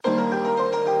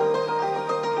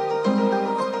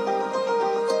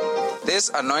This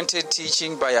anointed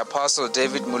teaching by Apostle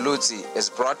David Muluzi is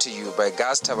brought to you by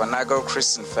God's Tabernacle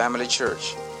Christian Family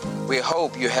Church. We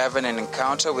hope you have an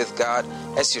encounter with God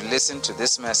as you listen to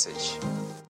this message.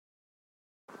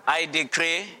 I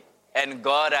decree, and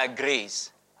God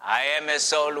agrees. I am a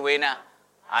soul winner.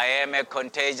 I am a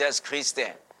contagious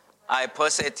Christian. I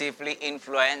positively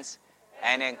influence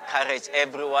and encourage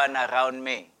everyone around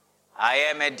me. I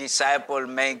am a disciple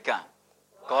maker.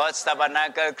 God's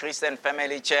Tabernacle Christian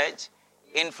Family Church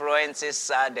influences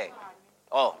SADC.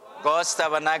 God's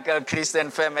Tabernacle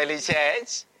Christian Family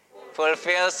Church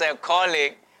fulfills a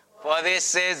calling for this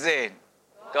season.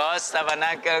 God's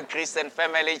Tabernacle Christian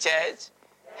Family Church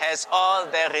has all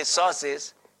the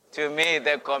resources to meet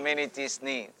the community's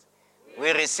needs.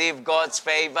 We receive God's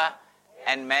favor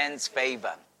and man's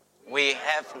favor. We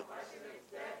have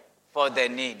for the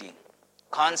needy.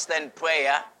 Constant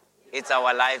prayer, it's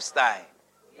our lifestyle.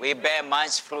 We bear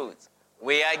much fruit.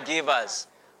 We are givers.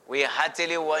 We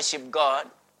heartily worship God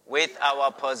with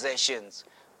our possessions.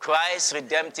 Christ's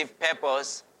redemptive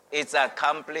purpose is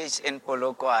accomplished in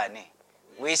Polokwane.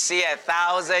 We see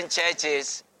 1,000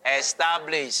 churches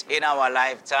established in our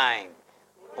lifetime.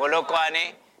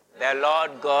 Polokwane, the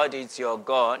Lord God is your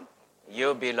God.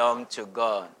 You belong to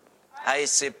God. I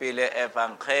sipile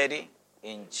evangeli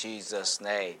in Jesus'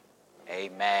 name.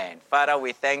 Amen. Father,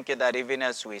 we thank you that even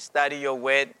as we study your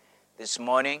word this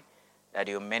morning, that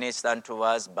you minister unto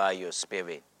us by your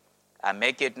Spirit. I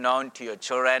make it known to your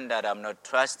children that I'm not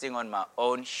trusting on my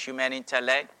own human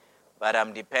intellect, but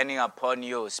I'm depending upon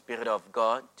you, Spirit of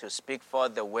God, to speak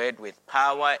forth the word with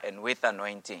power and with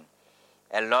anointing.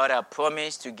 And Lord, I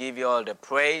promise to give you all the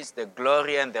praise, the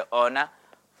glory, and the honor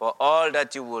for all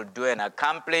that you will do and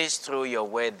accomplish through your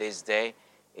word this day.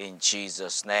 In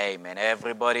Jesus' name. And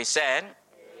everybody said,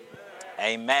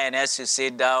 Amen. As you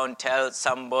sit down, tell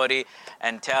somebody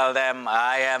and tell them,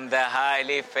 I am the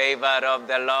highly favored of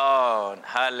the Lord.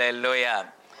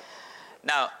 Hallelujah.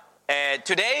 Now,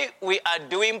 today we are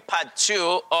doing part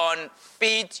 2 on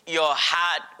feed your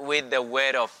heart with the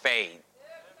word of faith.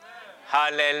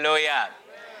 Hallelujah.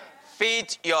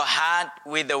 Feed your heart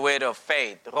with the word of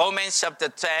faith. Romans chapter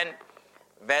 10,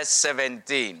 verse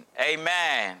 17.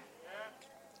 Amen.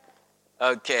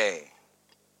 Okay.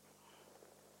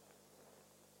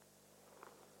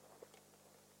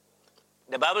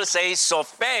 The Bible says, so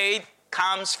faith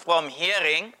comes from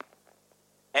hearing,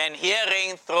 and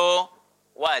hearing through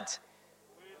what?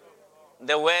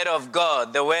 The word of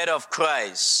God, the word of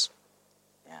Christ.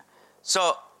 Yeah.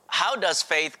 So how does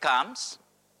faith come?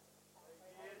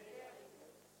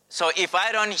 So if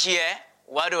I don't hear,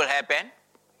 what will happen?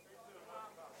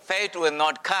 Faith will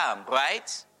not come,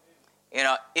 right? You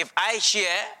know, if I hear,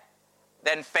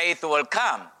 then faith will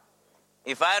come.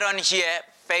 If I don't hear,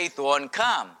 faith won't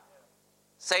come.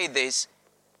 Say this,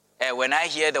 when I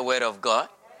hear the word of God,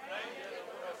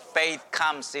 faith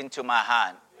comes into my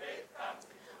heart.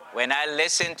 When I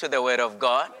listen to the word of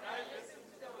God,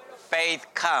 faith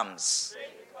comes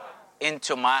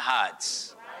into my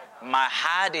heart. My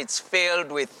heart is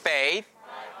filled with faith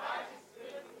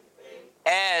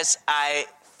as I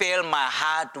fill my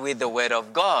heart with the word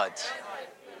of God.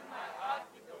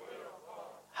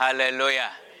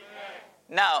 Hallelujah.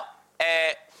 Now,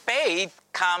 faith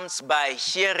comes by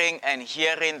hearing and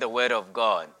hearing the word of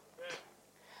God.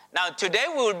 Now, today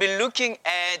we will be looking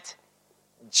at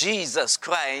Jesus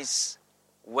Christ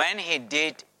when he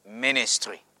did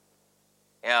ministry.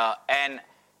 And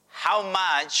how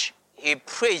much he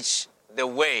preached the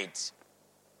word.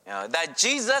 That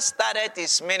Jesus started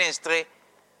his ministry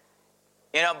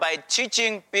by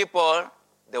teaching people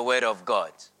the word of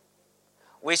God.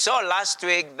 We saw last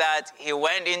week that he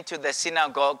went into the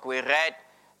synagogue. We read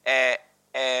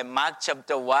Mark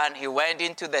chapter 1. He went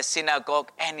into the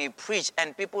synagogue and he preached,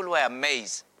 and people were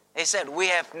amazed. They said, we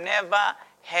have never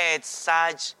heard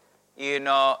such,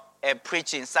 a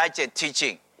preaching, such a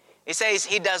teaching. He says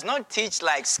he does not teach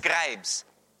like scribes,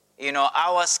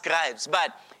 our scribes,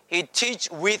 but he teach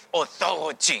with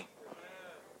authority.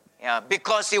 Yeah,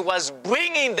 because he was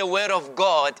bringing the word of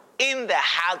God in the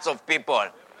hearts of people.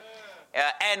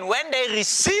 And when they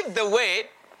received the word,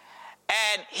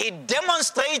 and he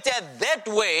demonstrated that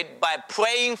word by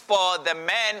praying for the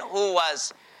man who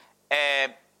was,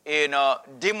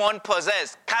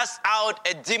 demon-possessed, cast out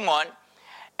a demon,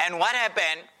 and what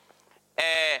happened?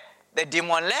 The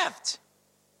demon left.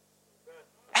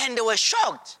 And they were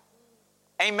shocked.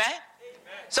 Amen?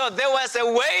 So there was a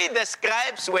way the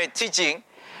scribes were teaching,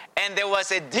 and there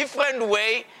was a different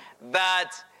way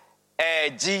that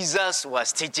Jesus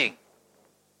was teaching.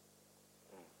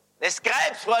 The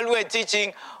scribes while we were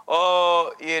teaching,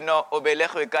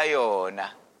 obelechwe ka yona.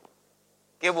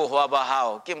 ke bohwa ba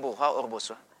hao, ke bohwa or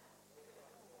boswa?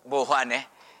 Bohwa ne?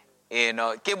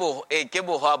 Ke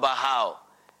bohwa ba hao.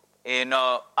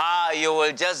 You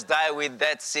will just die with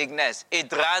that sickness.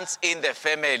 It runs in the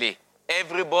family.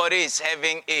 Everybody is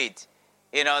having it.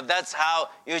 That's how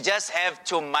you just have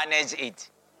to manage it.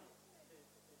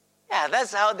 Yeah,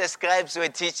 that's how the scribes were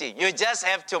teaching. You just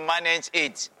have to manage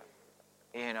it.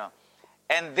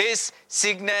 And this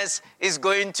sickness is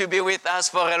going to be with us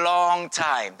for a long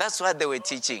time. That's what they were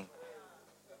teaching.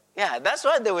 Yeah, that's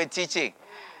what they were teaching.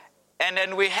 And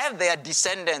then we have their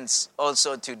descendants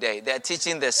also today. They're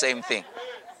teaching the same thing.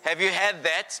 Have you heard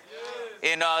that?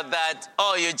 That,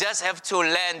 you just have to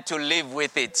learn to live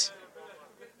with it.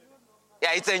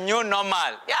 Yeah, it's a new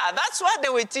normal. Yeah, that's what they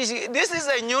were teaching. This is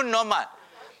a new normal.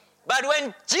 But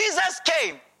when Jesus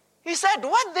came, he said,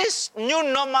 what this new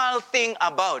normal thing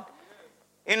about?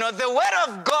 The word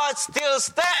of God still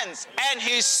stands. And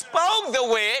he spoke the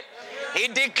word. He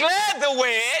declared the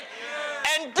word.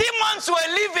 And demons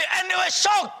were living and they were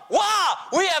shocked. Wow,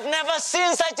 we have never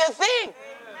seen such a thing.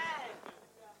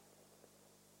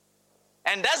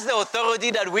 And that's the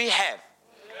authority that we have.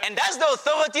 And that's the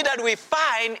authority that we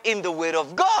find in the word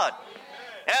of God.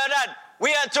 That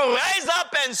we are to rise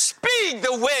up and speak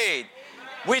the word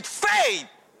with faith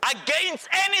against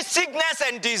any sickness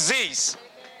and disease.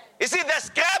 You see, the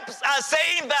scribes are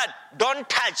saying that don't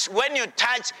touch. When you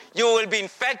touch, you will be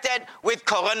infected with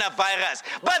coronavirus.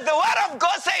 But the word of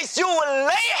God says you will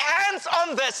lay hands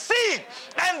on the sick,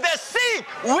 and the sick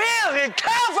will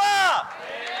recover.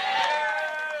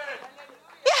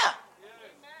 Yeah.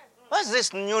 What's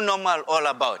this new normal all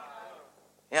about?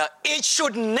 Yeah, it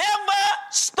should never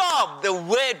stop the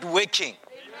word working.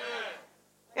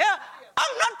 Yeah,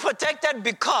 I'm not protected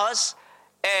because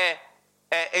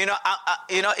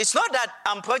it's not that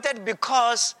I'm protected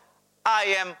because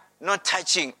I am not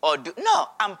touching or do. No,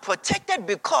 I'm protected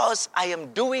because I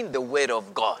am doing the word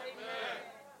of God.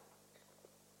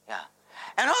 Yeah.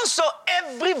 And also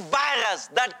every virus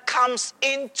that comes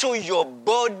into your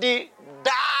body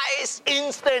dies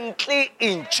instantly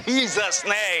in Jesus'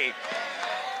 name.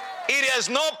 It has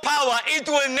no power. It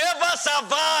will never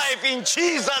survive in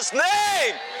Jesus'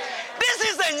 name.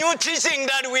 This is the new teaching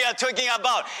that we are talking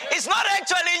about. It's not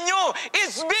actually new.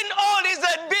 It's been old. It's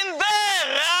been there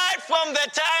right from the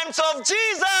times of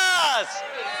Jesus.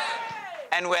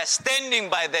 And we're standing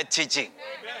by that teaching.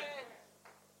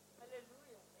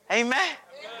 Amen.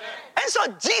 And so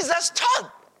Jesus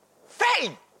taught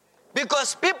faith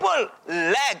because people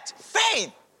lacked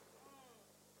faith.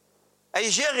 Are you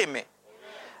hearing me?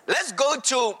 Let's go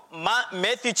to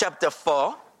Matthew chapter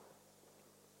 4.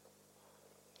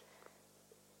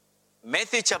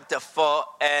 Matthew chapter 4,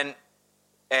 and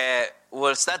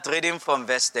we'll start reading from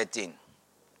verse 13.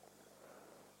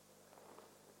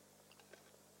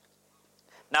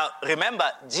 Now, remember,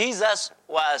 Jesus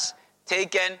was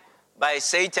taken by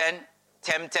Satan,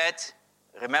 tempted.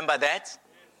 Remember that?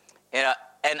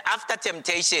 And after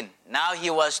temptation, now he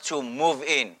was to move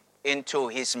into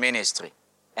his ministry.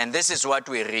 And this is what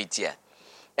we read here.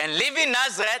 And leaving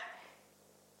Nazareth,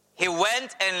 he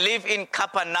went and lived in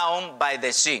Capernaum by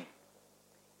the sea,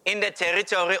 in the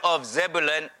territory of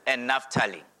Zebulun and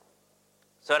Naphtali,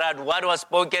 so that what was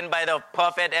spoken by the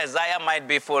prophet Isaiah might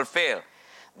be fulfilled.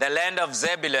 The land of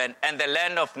Zebulun and the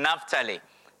land of Naphtali,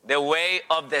 the way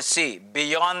of the sea,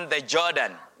 beyond the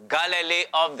Jordan, Galilee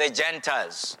of the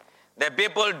Gentiles. The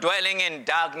people dwelling in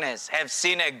darkness have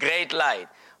seen a great light.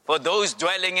 For those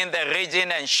dwelling in the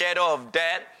region and shadow of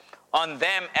death, on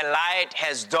them a light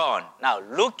has dawned. Now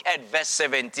look at verse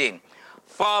 17.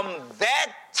 From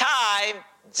that time,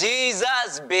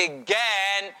 Jesus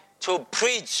began to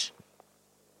preach.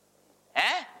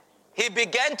 He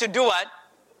began to do what?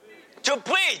 To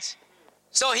preach.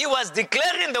 So he was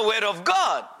declaring the word of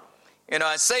God.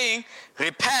 Saying,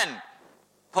 repent,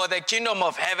 for the kingdom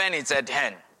of heaven is at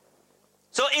hand.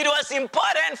 So it was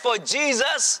important for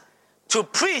Jesus to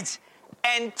preach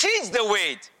and teach the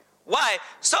word. Why?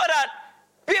 So that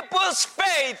people's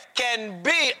faith can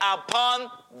be upon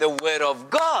the word of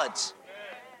God.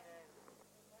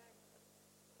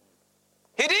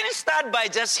 He didn't start by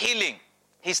just healing.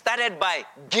 He started by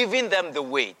giving them the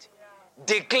word,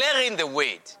 declaring the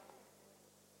word.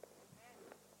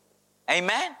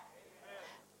 Amen?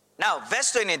 Now,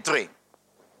 verse 23.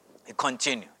 He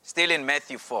continued, still in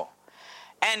Matthew 4.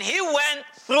 And he went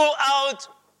throughout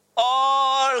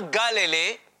all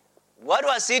Galilee. What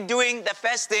was he doing? The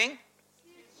first thing?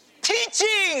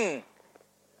 Teaching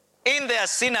in their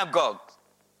synagogues.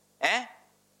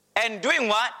 And doing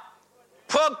what?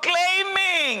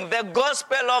 Proclaiming the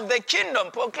gospel of the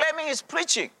kingdom. Proclaiming is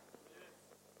preaching.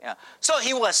 Yeah. So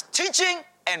he was teaching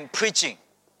and preaching.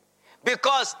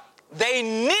 because they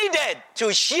needed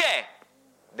to share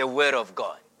the word of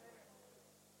God.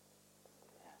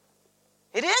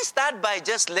 He didn't start by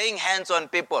just laying hands on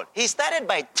people. He started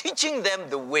by teaching them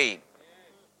the way.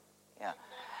 Yeah.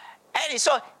 And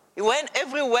so he went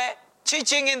everywhere,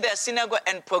 teaching in their synagogue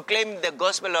and proclaiming the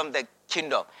gospel of the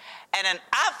kingdom. And then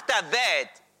after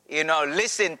that,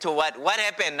 listen to what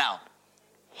happened now.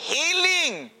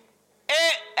 Healing.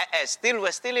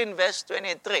 We're still in verse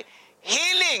 23.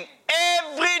 Healing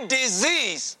every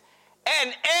disease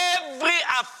and every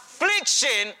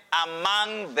affliction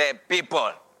among the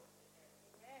people.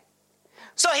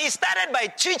 So he started by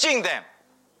teaching them,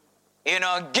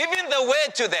 giving the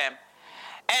word to them.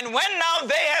 And when now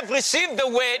they have received the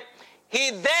word,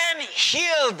 he then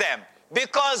healed them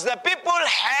because the people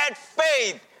had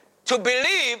faith to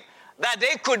believe that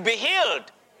they could be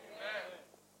healed.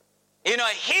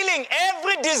 Healing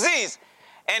every disease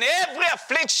and every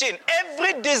affliction.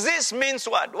 Every disease means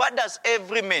what? What does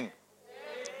every mean?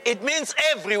 It means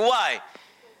every. Why?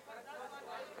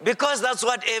 Because that's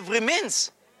what every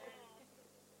means.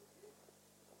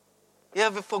 You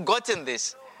have forgotten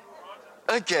this.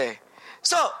 Okay.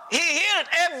 So he healed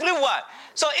everyone.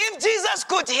 So if Jesus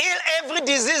could heal every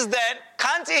disease then,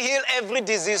 can't he heal every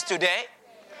disease today?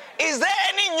 Is there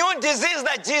any new disease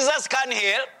that Jesus can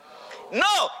heal?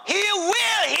 No, he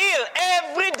will heal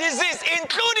every disease,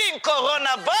 including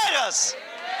coronavirus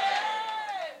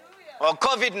or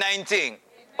COVID-19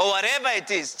 or whatever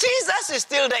it is. Jesus is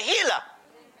still the healer.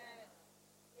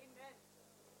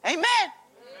 Amen.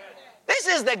 This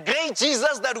is the great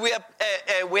Jesus that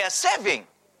we are serving.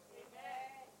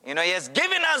 He has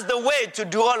given us the way to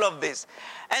do all of this.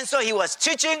 And so he was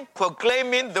teaching,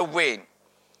 proclaiming the way.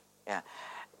 Yeah.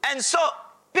 And so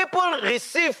people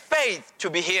received faith to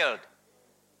be healed.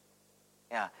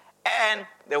 Yeah. And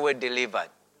they were delivered.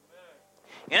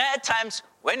 At times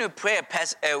when you pray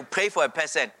for a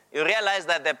person, you realize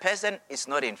that the person is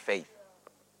not in faith.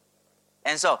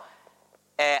 And so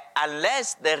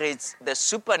unless there is the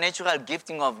supernatural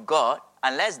gifting of God,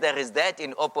 unless there is that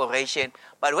in operation,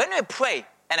 but when we pray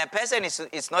and a person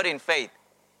is not in faith,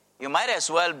 you might as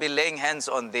well be laying hands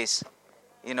on this.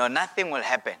 Nothing will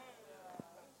happen.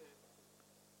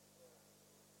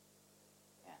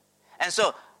 Yeah. And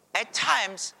so at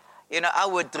times, I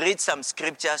would read some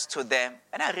scriptures to them,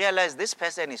 and I realized this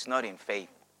person is not in faith.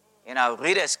 I'll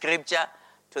read a scripture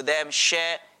to them,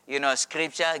 share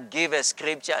scripture, give a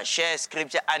scripture, share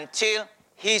scripture until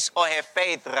his or her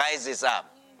faith rises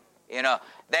up.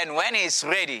 Then when he's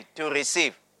ready to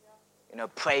receive,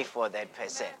 pray for that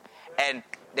person. And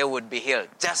they would be healed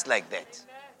just like that.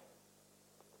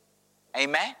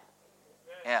 Amen?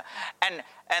 Yeah.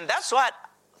 And that's what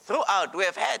throughout we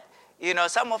have had,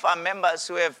 some of our members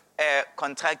who have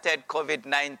contracted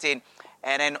COVID-19.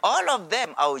 And in all of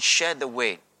them, I will share the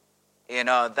way,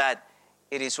 that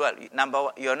it is number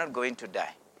one, you're not going to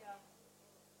die.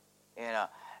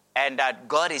 And that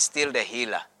God is still the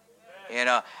healer.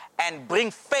 And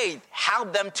bring faith,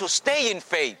 help them to stay in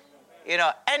faith.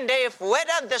 And they have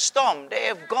weathered the storm. They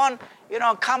have gone,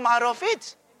 come out of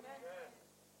it.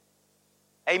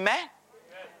 Amen?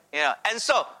 And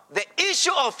so the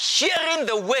issue of sharing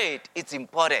the word is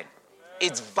important.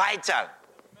 It's vital.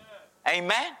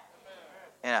 Amen?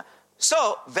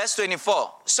 So, verse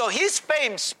 24. So his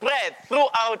fame spread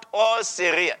throughout all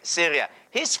Syria.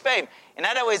 His fame. In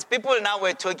other words, people now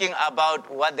were talking about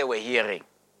what they were hearing.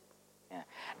 Yeah.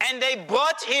 And they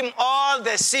brought him all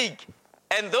the sick,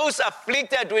 and those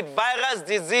afflicted with various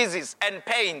diseases and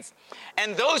pains,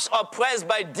 and those oppressed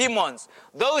by demons,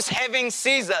 those having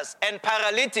seizures and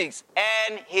paralytics.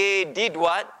 And he did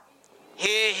what?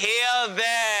 He healed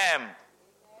them.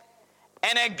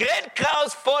 And a great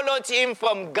crowd followed him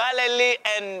from Galilee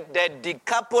and the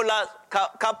Decapolis,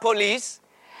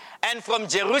 and from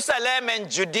Jerusalem and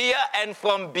Judea, and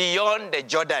from beyond the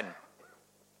Jordan.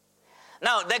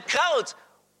 Now, the crowd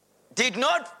did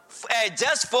not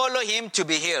just follow him to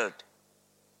be healed.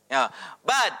 Yeah.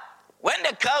 But when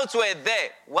the crowds were there,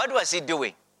 what was he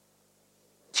doing?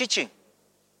 Teaching.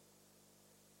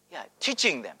 Yeah,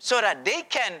 teaching them so that they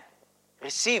can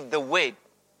receive the word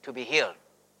to be healed.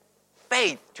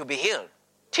 Faith to be healed.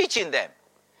 Teaching them.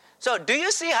 So do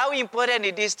you see how important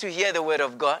it is to hear the word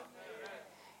of God?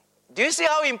 Do you see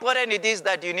how important it is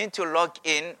that you need to log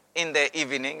in the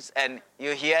evenings and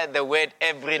you hear the word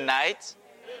every night?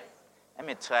 Let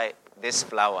me try this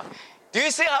flower. Do you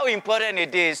see how important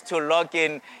it is to log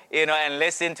in, and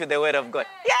listen to the word of God?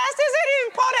 Yes, it's very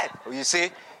important. You see,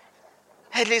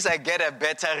 at least I get a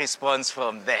better response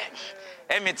from them.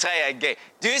 Let me try again.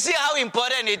 Do you see how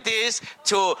important it is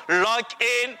to log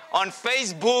in on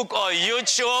Facebook or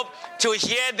YouTube to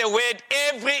hear the word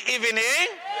every evening?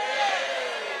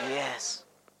 Yes.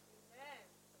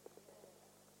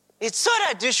 It's so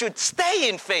that you should stay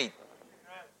in faith.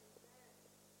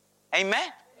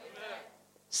 Amen?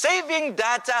 Saving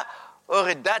data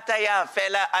or data, yeah,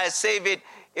 fella, I save it.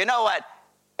 You know what?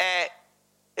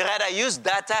 Rather use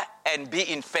data and be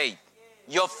in faith.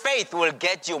 Your faith will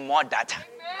get you more data.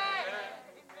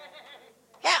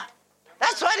 Yeah,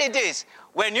 that's what it is.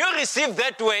 When you receive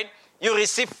that word, you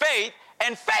receive faith,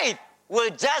 and faith will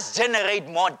just generate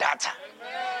more data.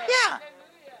 Yeah.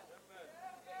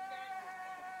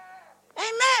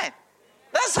 Amen.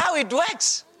 That's how it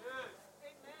works.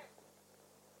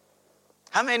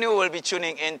 How many will be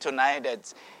tuning in tonight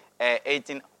at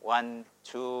 18? 1,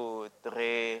 2,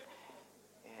 3,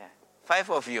 5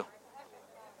 of you.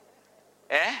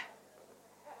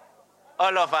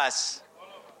 All of us.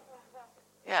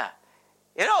 Yeah.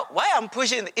 You know, why I'm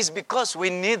pushing is because we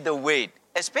need the word.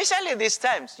 Especially these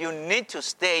times, you need to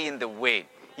stay in the word.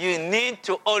 You need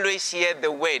to always hear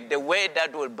the word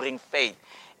that will bring faith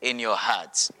in your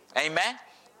hearts. Amen?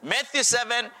 Matthew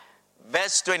 7,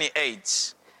 verse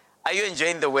 28. Are you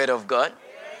enjoying the word of God?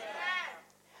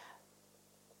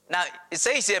 Now, it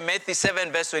says here, Matthew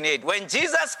 7, verse 28, when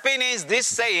Jesus finished these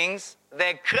sayings,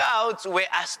 the crowds were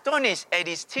astonished at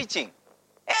his teaching.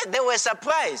 They were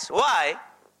surprised. Why?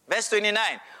 Verse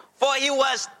 29, for he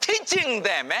was teaching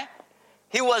them.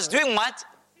 He was doing what?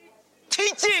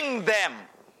 Teaching them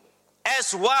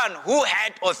as one who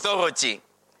had authority,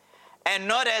 and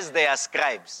not as their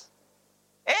scribes.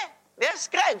 Their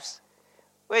scribes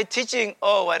were teaching,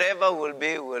 whatever will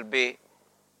be.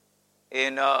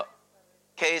 You know,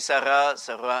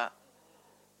 Sarah,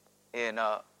 you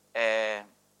know,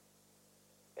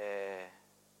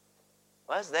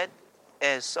 what's that?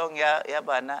 Song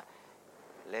Yabana,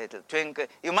 little twinkle.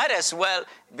 You might as well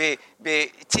be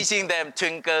teaching them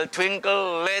twinkle,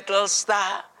 twinkle, little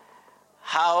star,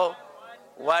 how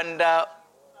wonder.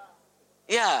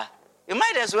 Yeah, you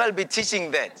might as well be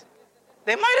teaching that.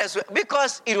 They might as well,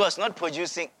 because it was not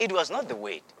producing, it was not the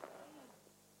word.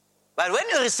 But when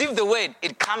you receive the word,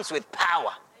 it comes with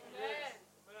power.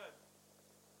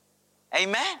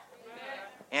 Amen? Amen?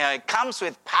 Yeah, it comes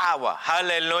with power.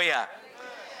 Hallelujah.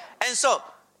 And so,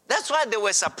 that's why they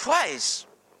were surprised.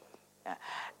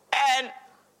 And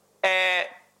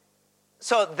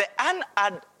so the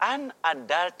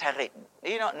unadulterated,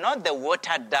 not the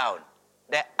watered down,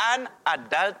 the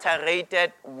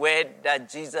unadulterated word that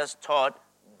Jesus taught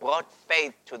brought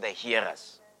faith to the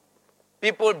hearers.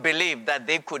 People believed that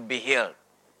they could be healed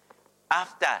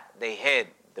after they heard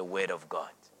the word of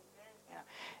God.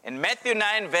 In Matthew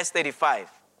 9, verse 35,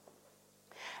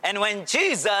 and when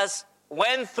Jesus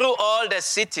went through all the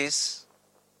cities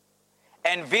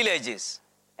and villages,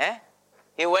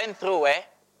 he went through where?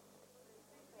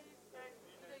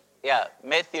 Yeah,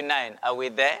 Matthew 9, are we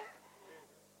there?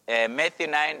 Matthew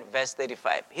 9, verse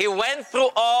 35. He went through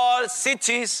all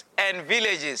cities and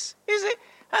villages. You see,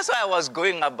 that's why I was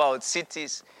going about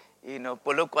cities,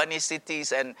 Polokwane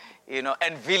cities and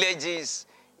villages,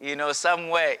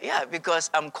 somewhere. Yeah, because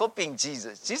I'm copying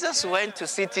Jesus. Jesus went to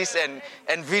cities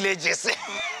and villages.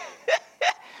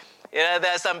 There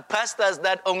are some pastors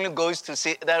that only go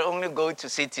to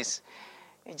cities.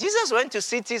 Jesus went to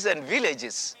cities and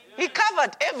villages. He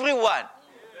covered everyone.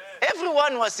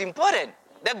 Everyone was important.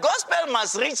 The gospel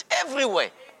must reach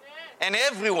everywhere and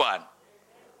everyone.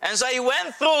 And so he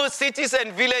went through cities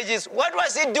and villages. What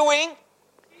was he doing?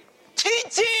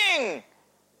 Teaching,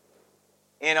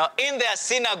 in their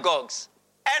synagogues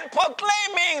and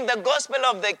proclaiming the gospel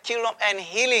of the kingdom and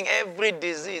healing every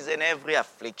disease and every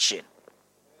affliction.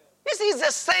 This is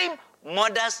the same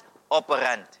modus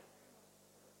operandi.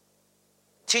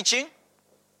 Teaching,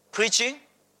 preaching,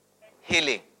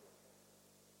 healing.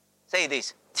 Say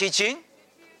this. Teaching,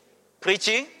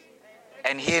 preaching,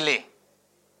 and healing.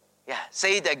 Yeah,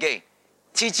 say it again.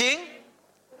 Teaching,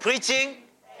 preaching,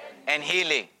 and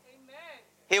healing.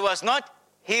 He was not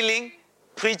healing,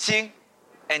 preaching,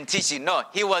 and teaching. No,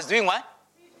 he was doing what?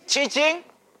 Teaching,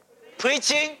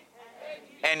 preaching,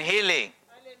 and healing.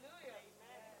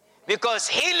 Because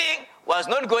healing was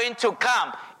not going to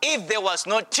come if there was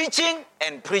no teaching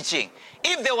and preaching.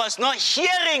 If there was no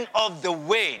hearing of the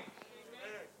word.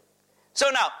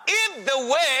 So now, if the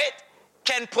word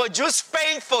can produce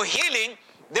faith for healing,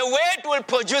 the word will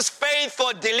produce faith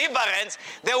for deliverance.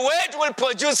 The word will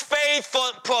produce faith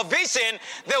for provision.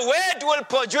 The word will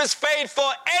produce faith for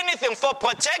anything, for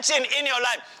protection in your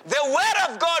life. The word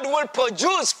of God will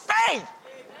produce faith.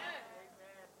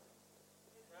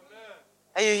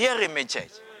 Are you hearing me,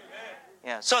 church?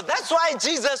 Yeah. So that's why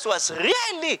Jesus was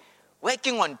really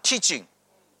working on teaching.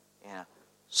 Yeah.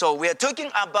 So we are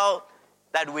talking about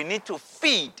that we need to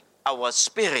feed our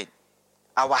spirit,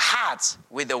 our hearts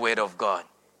with the word of God.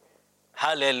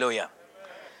 Hallelujah.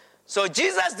 So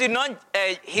Jesus did not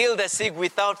heal the sick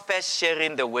without first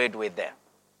sharing the word with them.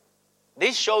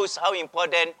 This shows how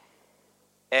important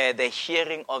the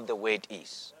hearing of the word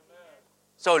is.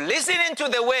 So listening to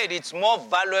the word, it's more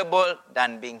valuable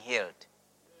than being healed.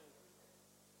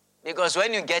 Because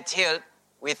when you get healed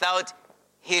without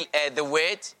the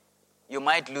word, you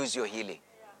might lose your healing.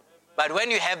 But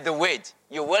when you have the word,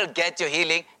 you will get your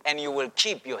healing and you will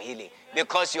keep your healing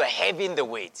because you are having the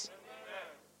word.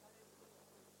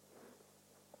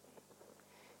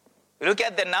 Look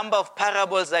at the number of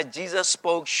parables that Jesus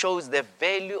spoke shows the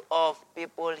value of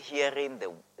people hearing the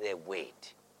word.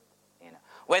 You know,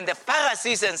 when the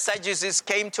Pharisees and Sadducees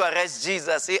came to arrest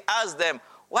Jesus, he asked them,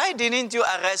 "Why didn't you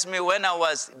arrest me when I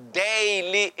was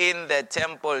daily in the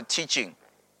temple teaching?"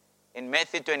 In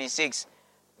Matthew 26,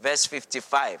 verse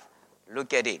 55.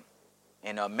 Look at it.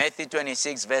 You know, Matthew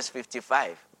 26, verse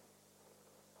 55.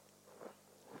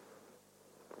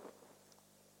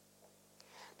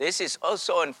 This is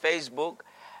also on Facebook,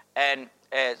 and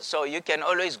so you can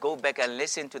always go back and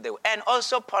listen to and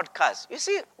also podcasts. You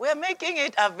see, we're making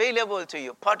it available to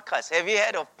you. Podcasts. Have you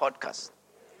heard of podcasts?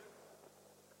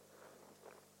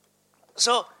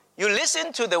 So you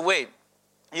listen to the word.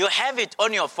 You have it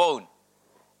on your phone.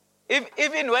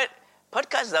 Even when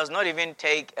podcast does not even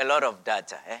take a lot of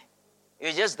data.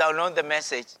 You just download the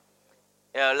message.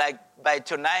 Like by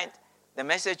tonight, the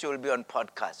message will be on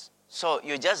podcast. So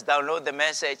you just download the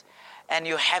message and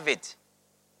you have it.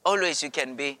 Always you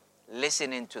can be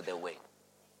listening to the word.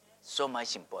 So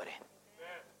much important.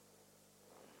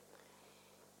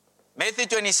 Matthew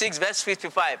 26, verse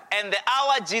 55. And the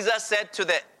hour Jesus said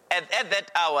at that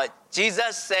hour,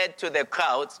 Jesus said to the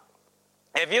crowds,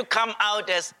 "Have you come out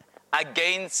as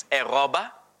against a robber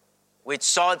with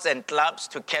swords and clubs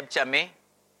to capture me?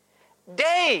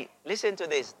 Listen to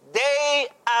this, day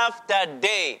after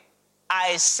day,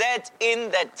 I sat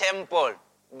in the temple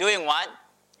doing what?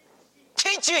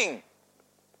 Teaching.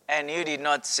 And you did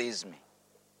not seize me."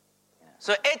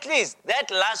 So at least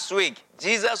that last week,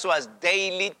 Jesus was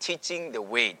daily teaching the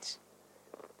word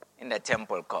in the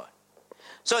temple court.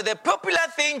 So the popular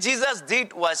thing Jesus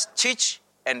did was teach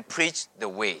and preach the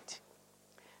word.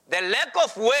 The lack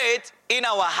of word in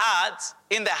our hearts,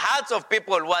 in the hearts of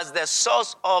people, was the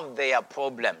source of their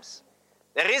problems.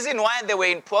 The reason why they were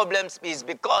in problems is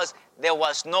because there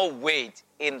was no word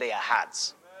in their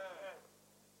hearts.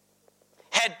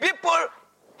 Had people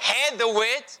heard the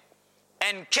word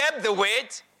and kept the word,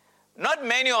 not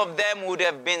many of them would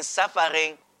have been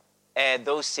suffering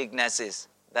those sicknesses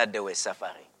that they were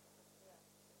suffering.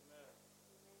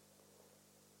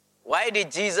 Why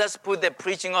did Jesus put the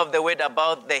preaching of the word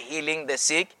about the healing the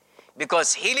sick?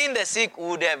 Because healing the sick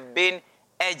would have been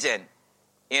urgent,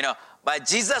 you know. But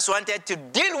Jesus wanted to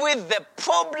deal with the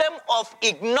problem of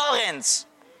ignorance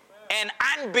and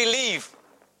unbelief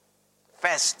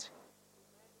first.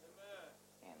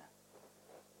 You know.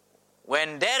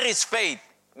 When there is faith,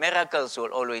 miracles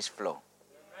will always flow.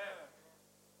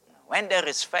 When there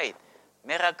is faith,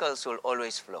 miracles will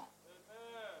always flow.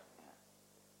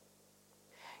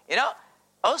 You know,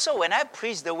 also when I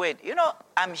preach the word, you know,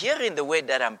 I'm hearing the word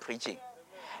that I'm preaching.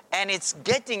 And it's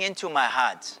getting into my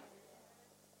heart.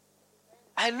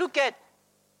 I look at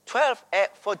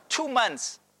for 2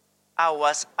 months, I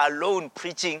was alone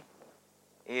preaching,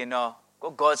 you know,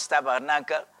 God's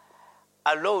tabernacle,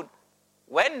 alone.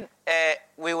 When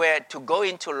we were to go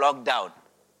into lockdown,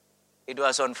 it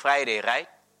was on Friday, right?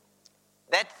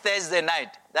 That Thursday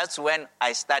night, that's when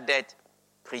I started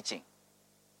preaching.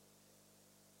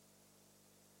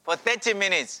 For 30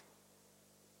 minutes,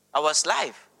 I was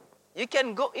live. You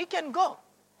can go.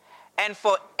 And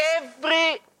for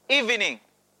every evening,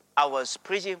 I was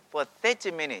preaching for 30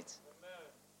 minutes.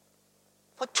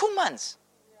 For 2 months.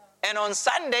 And on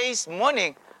Sundays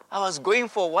morning, I was going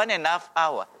for 1.5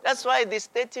 hours. That's why this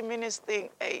 30 minutes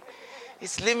thing,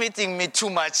 it's limiting me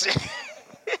too much.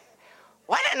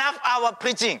 1.5 hour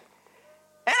preaching.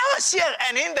 And I was here,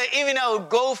 and in the evening, I would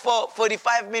go for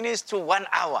 45 minutes to 1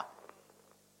 hour.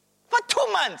 For 2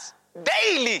 months,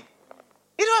 daily.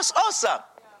 It was awesome.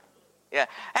 Yeah.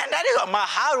 And that is what my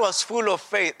heart was full of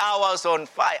faith. I was on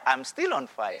fire. I'm still on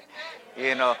fire.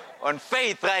 You know, on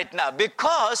faith right now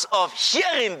because of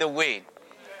hearing the word.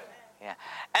 Yeah.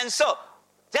 And so,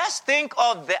 just think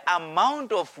of the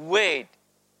amount of word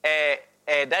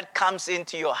that comes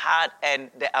into your heart and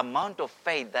the amount of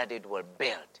faith that it will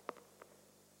build.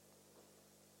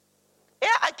 Yeah,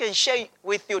 I can share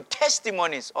with you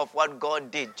testimonies of what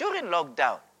God did during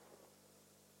lockdown.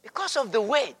 Because of the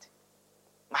weight.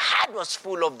 My heart was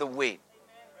full of the weight.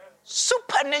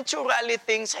 Supernaturally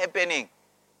things happening,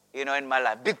 in my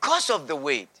life. Because of the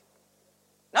weight.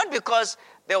 Not because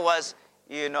there was,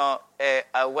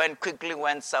 I quickly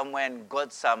went somewhere and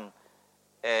got some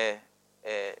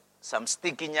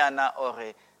sticky nyana or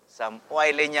some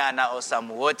oil nyana or some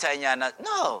water nyana.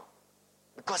 No.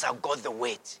 Because I got the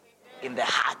weight in the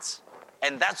heart.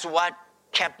 And that's what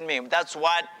kept me. That's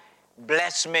what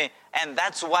blessed me. And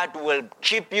that's what will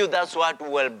keep you. That's what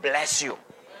will bless you.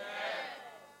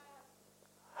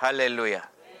 Hallelujah.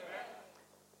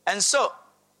 And so,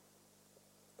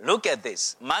 look at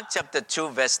this. Mark chapter 2,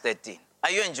 verse 13.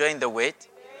 Are you enjoying the weight?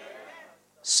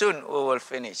 Soon we will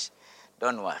finish.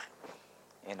 Don't worry.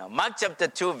 Mark chapter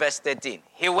 2, verse 13.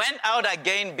 He went out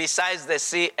again besides the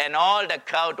sea, and all the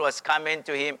crowd was coming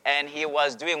to him, and he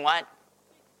was doing what?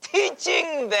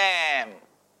 Teaching them.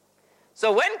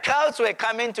 So when crowds were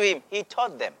coming to him, he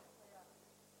taught them.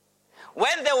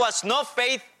 When there was no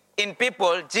faith in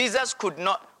people, Jesus could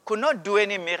not do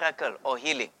any miracle or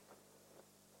healing.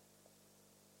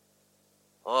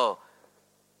 Oh,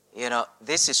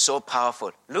 this is so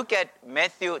powerful. Look at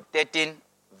Matthew 13,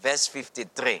 verse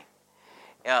 53.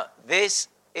 This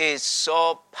is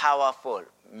so powerful.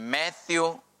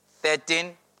 Matthew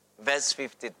 13, verse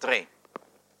 53.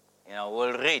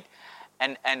 We'll read.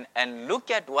 And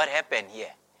look at what happened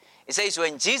here. It says,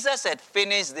 when Jesus had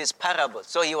finished this parable,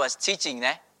 so he was teaching,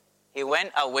 he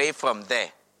went away from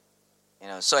there.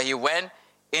 So he went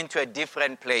into a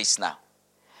different place now.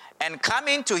 And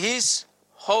coming to his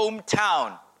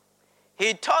hometown,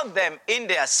 he taught them in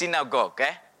their synagogue.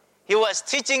 He was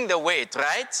teaching the weight,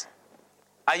 right?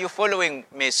 Are you following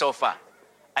me so far?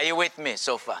 Are you with me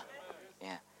so far?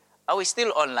 Yeah. Are we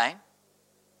still online?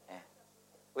 Yeah.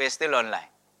 We're still online.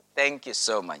 Thank you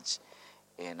so much.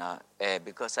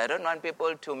 Because I don't want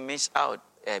people to miss out,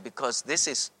 because this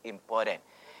is important.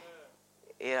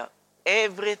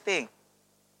 Everything.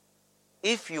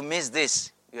 If you miss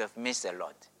this, you have missed a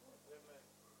lot.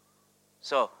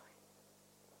 So,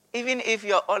 even if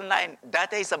you're online,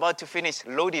 data is about to finish,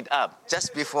 load it up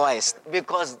just before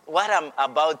because what I'm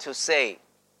about to say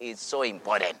is so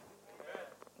important.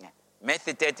 Yeah.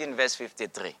 Matthew 13, verse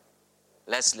 53.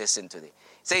 Let's listen to this. It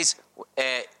says,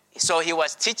 so he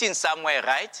was teaching somewhere,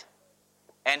 right?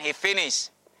 And he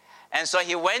finished. And so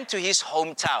he went to his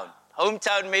hometown.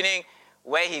 Hometown meaning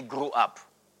where he grew up,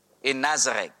 in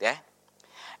Nazareth.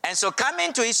 And so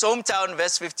coming to his hometown,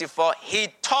 verse 54, he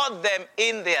taught them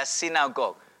in their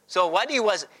synagogue. So what he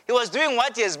was doing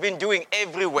what he has been doing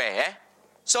everywhere.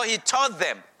 So he taught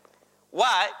them.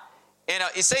 Why?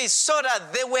 It says, so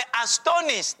that they were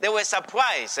astonished, they were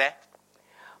surprised.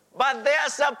 But their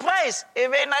surprise,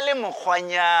 eventually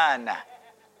mukhwanyana.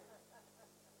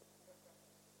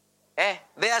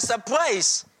 Their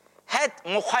surprise had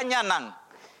mukhwanyanang.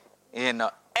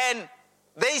 And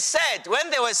they said, when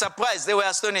they were surprised, they were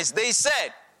astonished, they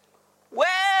said,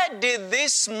 where did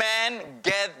this man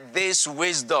get this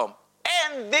wisdom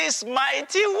and these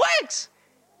mighty works?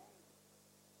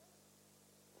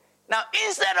 Now,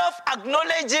 instead of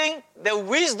acknowledging the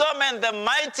wisdom and the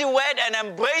mighty word and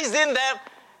embracing them,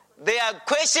 they are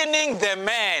questioning the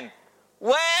man.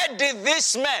 Where did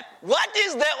this man? What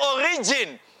is the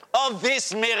origin of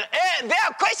this miracle? They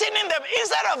are questioning them.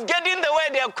 Instead of getting the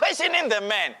word, they are questioning the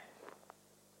man.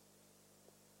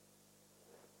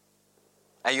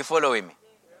 Are you following me?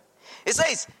 It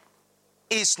says,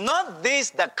 is not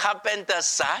this the carpenter's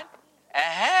son?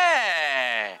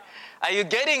 Are you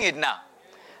getting it now?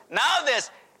 Now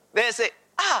there's a,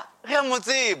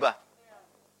 Remotiba.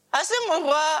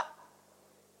 Asemurwa.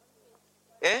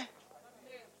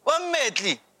 One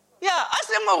medley. Yeah,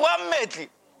 Asemurwa medley.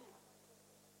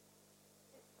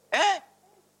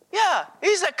 Yeah,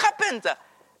 he's a carpenter.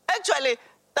 Actually,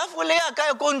 tafule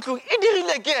yakaya kontlu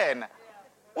idirile again.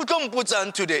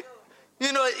 Utomputsan today.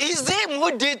 It's him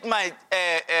who did my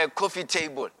coffee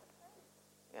table.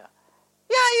 Yeah,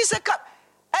 he's a carpenter.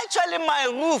 Actually, my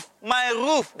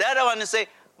roof, the other one say,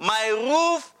 my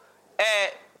roof,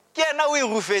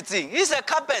 he's a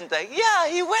carpenter. Yeah,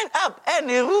 he went up and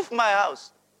he roofed my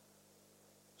house.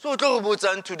 So,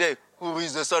 today, who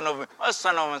is the son of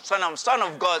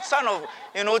God, son of,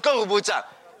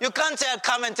 you can't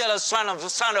come and tell us son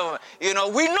of, we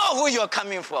know who you're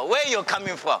coming from, where you're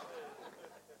coming from.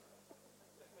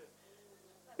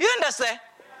 You understand?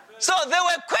 So they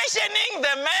were questioning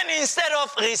the man instead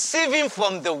of receiving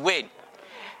from the word.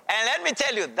 And let me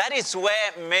tell you, that is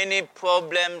where many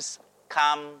problems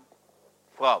come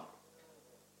from.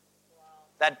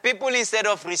 That people, instead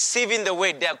of receiving the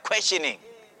word, they are questioning.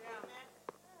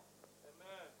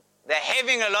 They're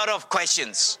having a lot of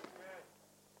questions.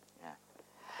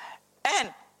 Yeah.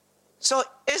 And so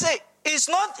it's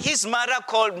not his mother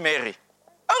called Mary.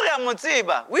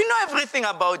 We know everything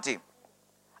about him.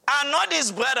 Are not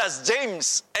his brothers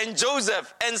James and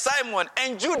Joseph and Simon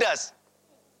and Judas?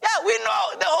 Yeah, we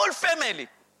know the whole family.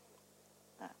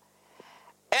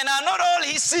 And are not all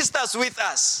his sisters with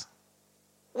us?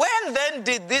 When then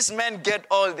did this man get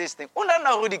all these things? You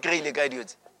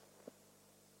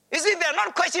see, they're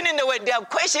not questioning the word, they are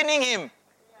questioning him.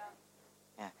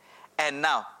 Yeah. And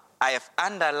now, I have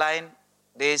underlined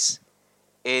this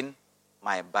in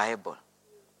my Bible.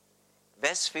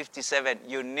 Verse 57,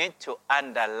 you need to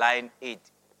underline it.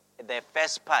 The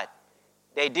first part.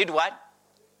 They did what?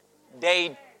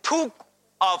 They took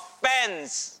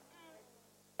offense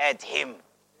at him.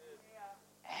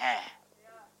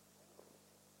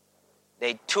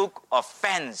 They took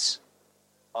offense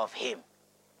of him.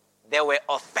 They were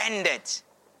offended.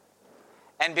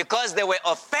 And because they were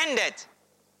offended,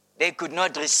 they could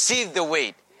not receive the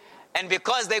word. And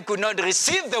because they could not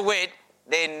receive the word,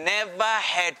 they never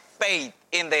had faith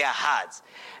in their hearts.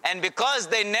 And because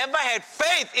they never had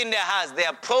faith in their hearts,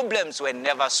 their problems were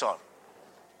never solved.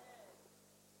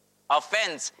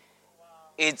 Offense,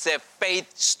 it's a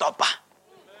faith stopper.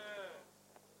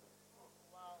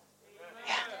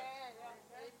 Yeah.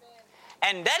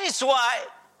 And that is why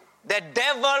the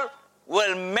devil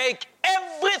will make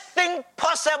everything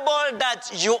possible that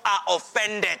you are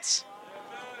offended.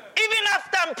 Even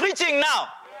after I'm preaching now,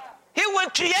 he will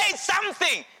create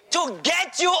something to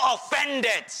get you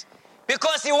offended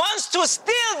because he wants to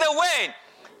steal the word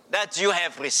that you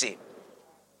have received.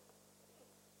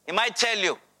 He might tell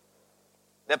you,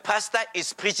 the pastor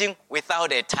is preaching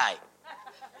without a tie.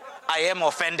 I am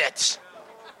offended.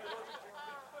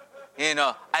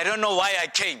 I don't know why I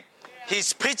came.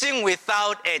 He's preaching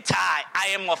without a tie. I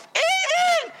am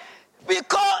offended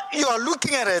because you are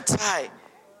looking at a tie.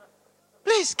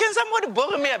 Please, can somebody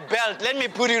borrow me a belt? Let me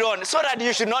put it on so that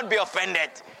you should not be offended.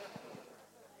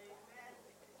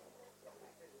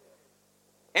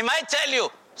 He might tell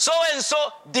you,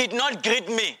 so-and-so did not greet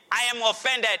me. I am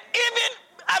offended.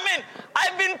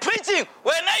 I've been preaching.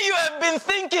 When you have been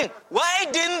thinking, why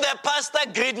didn't the pastor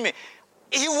greet me?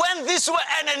 He went this way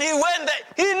and then he went there.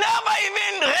 He never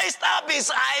even raised up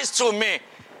his eyes to me.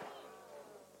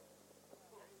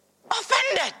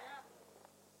 Offended.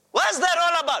 What's that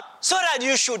all about? So that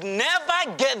you should never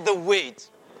get the weight.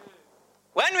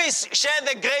 When we share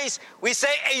the grace, we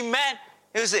say amen.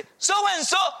 You say,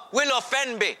 so-and-so will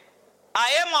offend me.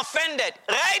 I am offended.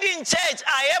 Right in church,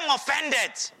 I am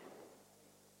offended.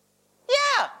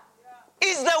 Yeah.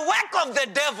 It's the work of the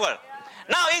devil.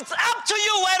 Now, it's up to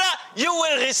you whether you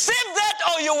will receive that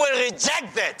or you will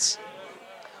reject that.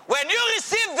 When you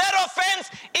receive that offense,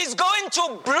 it's going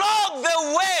to block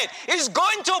the word. It's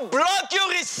going to block you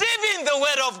receiving the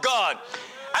word of God.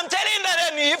 I'm telling you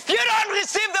that if you don't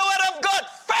receive the word of God,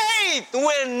 faith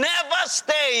will never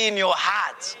stay in your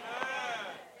heart.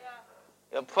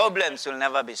 Your problems will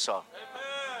never be solved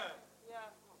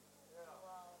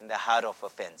in the heart of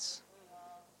offense.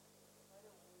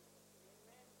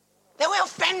 They were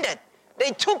offended.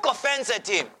 They took offense at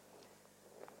him.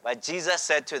 But Jesus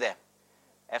said to them,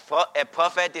 a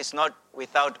prophet is not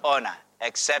without honor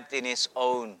except in his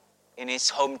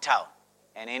hometown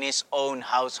and in his own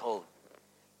household.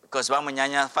 Because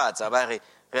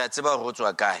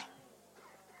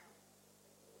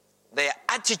their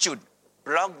attitude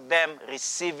blocked them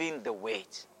receiving the word.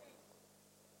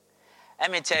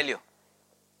 Let me tell you,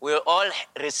 we'll all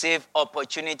receive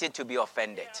opportunity to be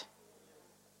offended.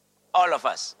 All of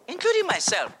us, including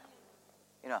myself.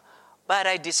 But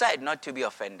I decide not to be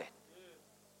offended.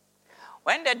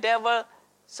 When the devil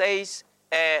says,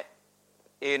 lebella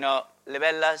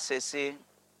sesi,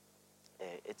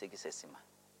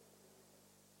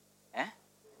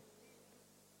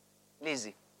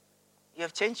 Lizzie, you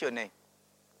have changed your name.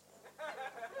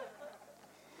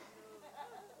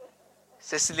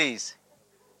 Cecily's.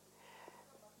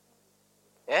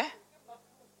 Yeah,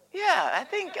 I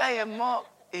think I am more,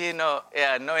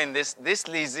 knowing this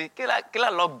Lizzie, killer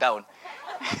lockdown.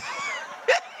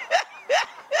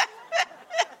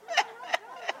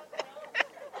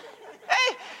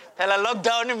 Hey, tell a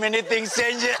lockdown, many things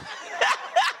change.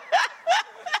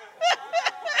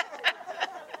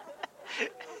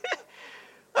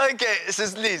 Okay,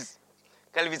 Sis Liz.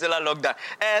 Calvitella lockdown.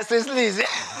 Sis Liz.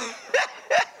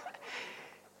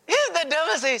 Here the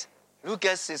devil says, look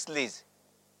at Sis Liz.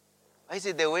 I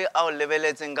see the way our level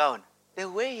is in gown. The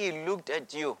way he looked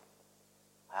at you.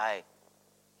 Hi.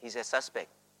 He's a suspect.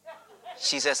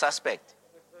 she's a suspect.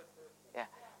 Yeah.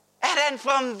 And then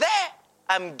from there,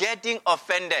 I'm getting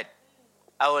offended.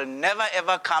 I will never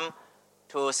ever come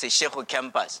to Seshego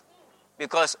campus.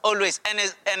 Because always, and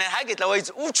I get like,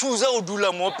 who choose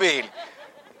udula mo pele?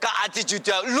 Ka attitude,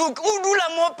 look,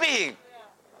 udula mo pele.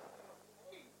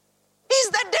 He's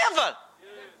the devil.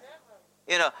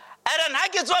 You know, and I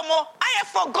get one more. I have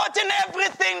forgotten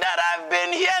everything that I've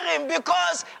been hearing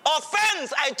because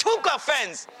offense, I took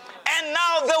offense. And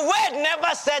now the word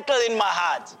never settled in my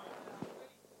heart.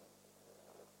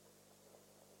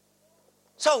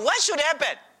 So what should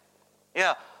happen?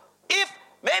 Yeah. If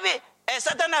maybe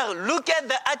Satan look at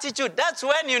the attitude, that's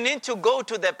when you need to go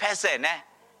to the person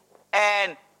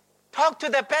and talk to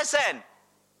the person,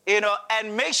 you know,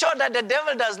 and make sure that the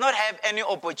devil does not have any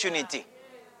opportunity.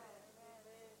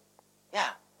 Yeah.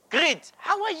 Greet.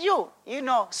 How are you? You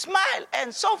know, smile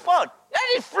and so forth.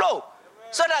 Let it flow.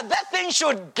 So that thing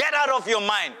should get out of your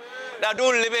mind. That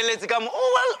don't level come.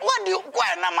 Oh, well, what do you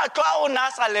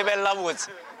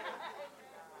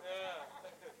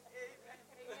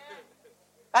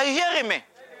Are you hearing me?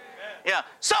 Yeah.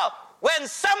 So when you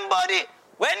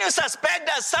suspect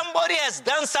that somebody has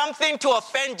done something to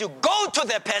offend you, go to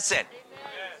the person.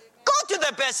 Go to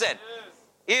the person.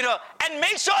 You know, and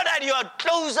make sure that you're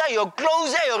closer,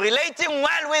 you're relating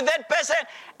well with that person,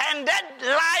 and that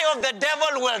lie of the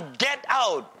devil will get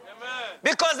out. Amen.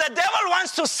 Because the devil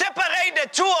wants to separate the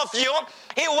two of you.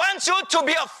 He wants you to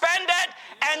be offended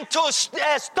and to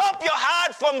stop your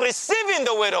heart from receiving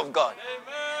the word of God.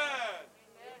 Amen.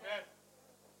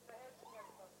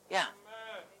 Yeah.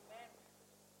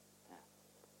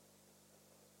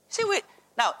 See,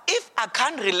 now, if I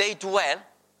can't relate well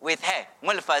with her,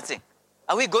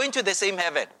 are we going to the same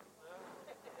heaven?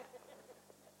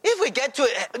 If we get to,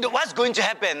 what's going to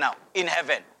happen now in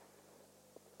heaven?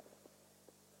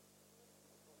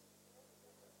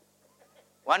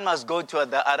 One must go to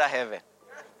the other heaven.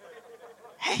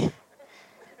 Hey,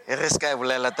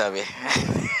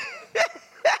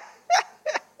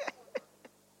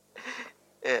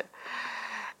 yeah.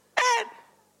 And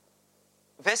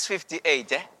verse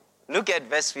 58, look at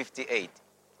verse 58.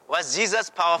 Was Jesus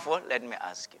powerful? Let me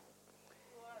ask you.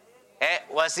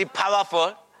 Was he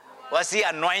powerful? Was he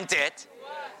anointed?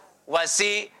 Was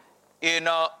he,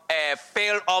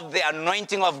 fail of the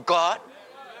anointing of God?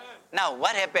 Now,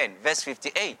 what happened? Verse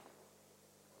 58.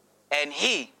 And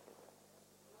he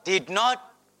did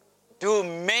not do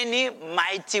many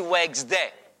mighty works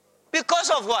there. Because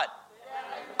of what?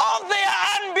 Of their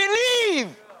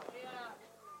unbelief.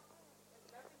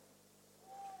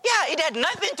 Yeah, it had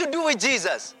nothing to do with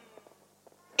Jesus.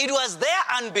 It was their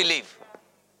unbelief.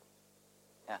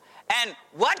 Yeah. And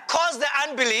what caused the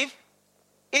unbelief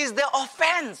is the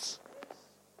offense.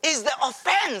 Is the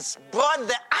offense brought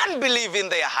the unbelief in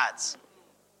their hearts.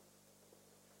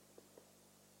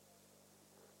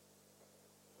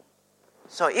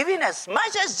 So even as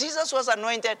much as Jesus was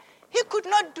anointed, he could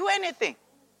not do anything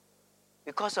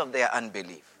because of their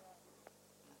unbelief.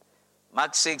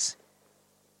 Mark 6,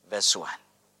 verse 1.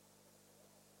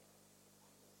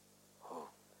 Oh.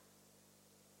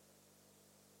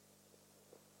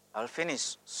 I'll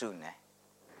finish soon.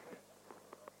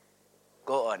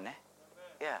 Go on.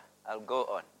 Yeah, I'll go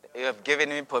on. You have given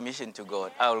me permission to go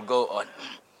on. I'll go on.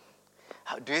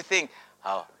 How do you think?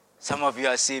 How some of you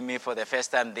are seeing me for the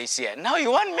first time this year. Now you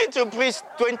want me to preach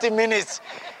 20 minutes.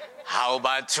 How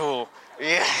about you?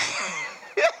 Yeah.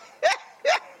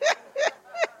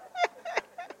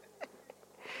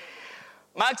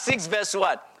 Mark 6, verse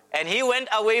 1. And he went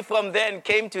away from there and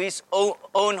came to his own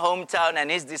hometown,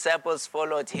 and his disciples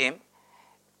followed him.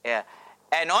 Yeah.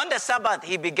 And on the Sabbath,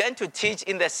 he began to teach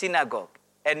in the synagogue.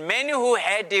 And many who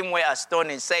heard him were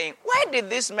astonished, saying, where did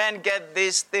this man get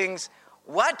these things?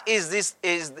 What is this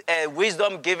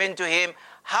wisdom given to him?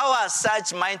 How are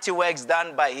such mighty works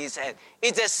done by his hand?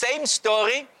 It's the same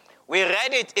story. We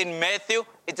read it in Matthew.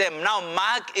 Now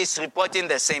Mark is reporting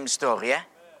the same story.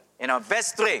 Yeah?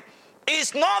 Verse 3.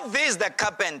 Is not this the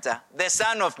carpenter, the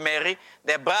son of Mary,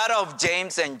 the brother of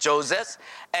James and Joseph,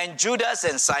 and Judas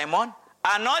and Simon?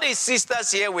 Are not his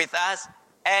sisters here with us?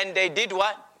 And they did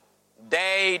what?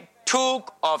 They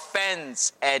took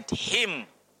offense at him.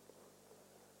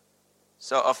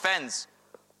 So offense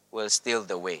will steal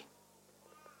the way.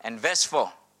 And verse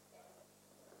 4.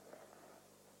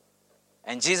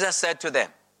 And Jesus said to them,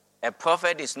 a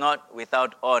prophet is not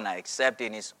without honor except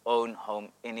in his own home,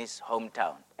 in his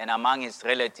hometown, and among his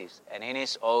relatives, and in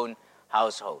his own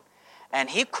household. And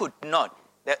he could not.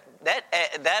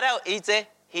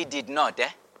 He did not.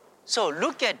 So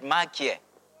look at Mark here.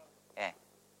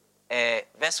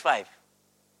 Verse 5.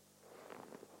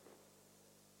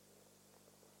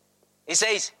 He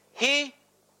says, he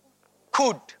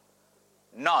could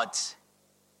not.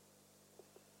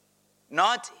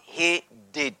 Not he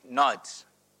did not.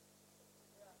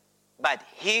 But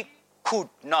he could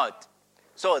not.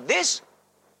 So this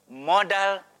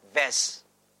modal verb,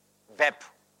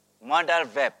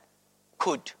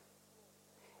 could,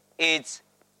 it's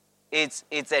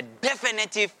a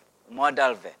definitive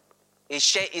modal verb. It's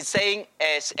saying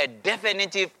as a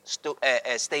definitive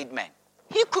statement.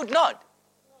 He could not.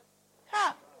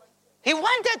 Yeah. He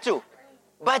wanted to,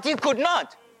 but he could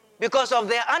not because of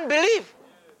their unbelief.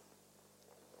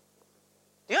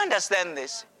 Do you understand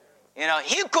this?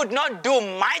 He could not do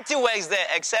mighty works there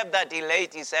except that he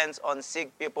laid his hands on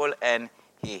sick people and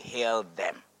he healed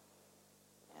them.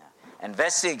 Yeah. And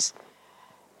verse 6,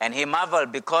 and he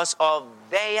marveled because of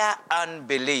their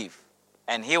unbelief.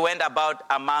 And he went about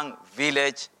among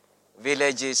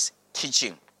villages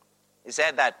teaching. He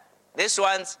said that these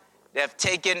ones, they have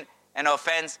taken an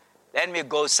offense, let me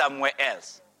go somewhere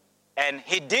else. And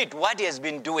he did what he has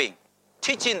been doing,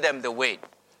 teaching them the way.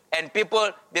 And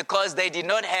people, because they did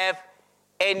not have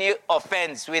any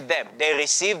offense with them, they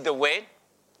received the word.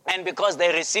 And because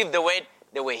they received the word,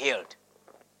 they were healed.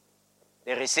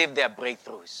 They received their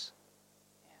breakthroughs.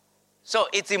 So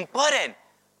it's important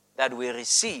that we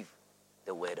receive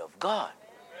the word of God.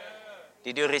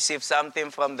 Did you receive something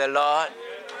from the Lord?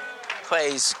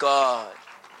 Praise God.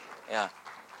 Yeah.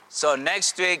 So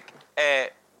next week,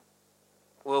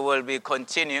 we will be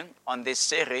continuing on this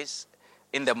series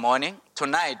in the morning.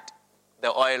 Tonight,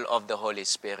 the oil of the Holy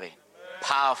Spirit.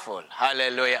 Powerful.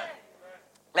 Hallelujah.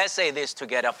 Let's say this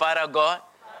together. Father God,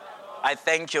 I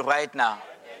thank you right now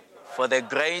for the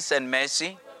grace and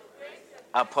mercy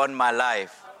upon my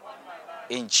life.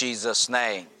 In Jesus'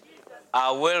 name. I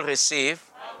will receive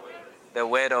the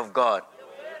word of God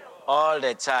all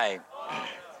the time.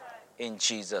 In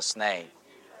Jesus' name.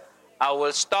 I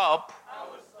will stop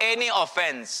any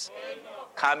offense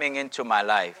coming into my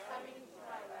life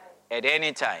at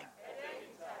any time.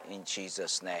 In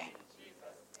Jesus' name.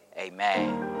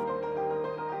 Amen.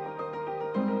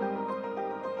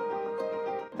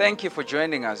 Thank you for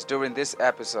joining us during this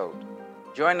episode.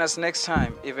 Join us next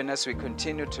time even as we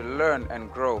continue to learn and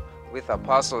grow with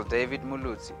Apostle David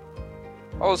Mulutsi.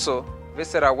 Also,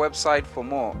 visit our website for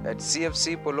more at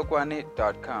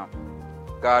cfcpolokwane.com.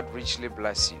 God richly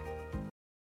bless you.